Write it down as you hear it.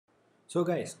So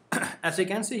guys, as you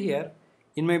can see here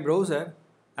in my browser,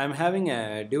 I'm having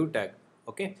a div tag.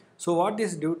 Okay, so what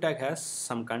this div tag has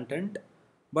some content,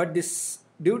 but this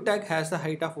div tag has the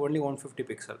height of only 150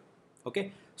 pixel.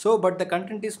 Okay, so but the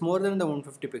content is more than the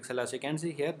 150 pixel. As you can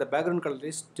see here, the background color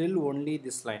is still only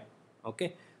this line.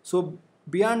 Okay, so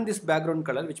beyond this background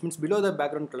color, which means below the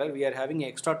background color, we are having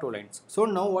extra two lines. So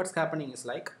now what's happening is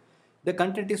like the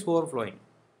content is overflowing,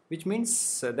 which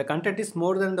means the content is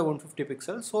more than the 150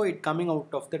 pixels, so it coming out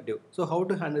of the div. So how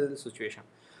to handle this situation?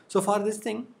 So for this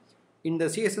thing, in the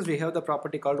CSS we have the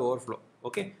property called overflow.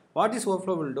 Okay, what this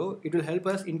overflow will do, it will help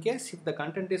us in case if the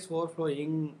content is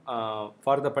overflowing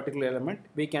for the particular element,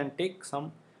 we can take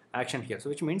some action here. So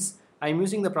which means I'm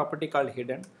using the property called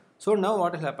hidden. So now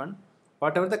what will happen,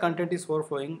 whatever the content is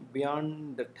overflowing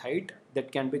beyond that height,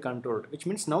 that can be controlled, which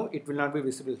means now it will not be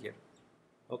visible here.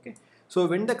 Okay, so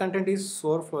when the content is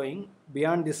overflowing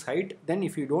beyond this height, then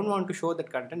if you don't want to show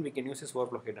that content, we can use this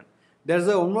overflow hidden. There's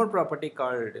a one more property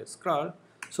called scroll.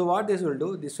 So what this will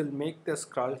do, this will make the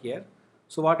scroll here.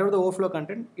 So whatever the overflow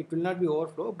content, it will not be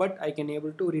overflow, but I can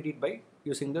able to read it by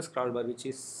using the scroll bar, which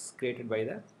is created by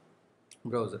the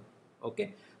browser.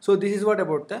 Okay, so this is what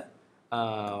about the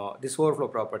this overflow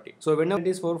property. So whenever it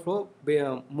is overflow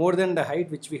more than the height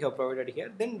which we have provided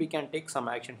here, then we can take some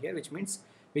action here, which means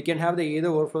we can have the either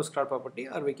overflow scroll property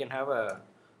or we can have a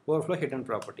overflow hidden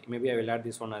property. Maybe I will add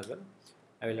this one as well.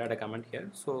 I will add a comment here.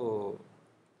 So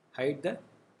hide the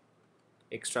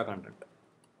extra content.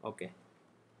 Okay.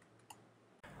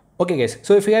 Okay guys,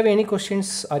 so if you have any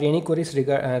questions or any queries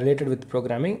related with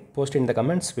programming, post in the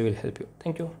comments, we will help you.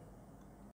 Thank you.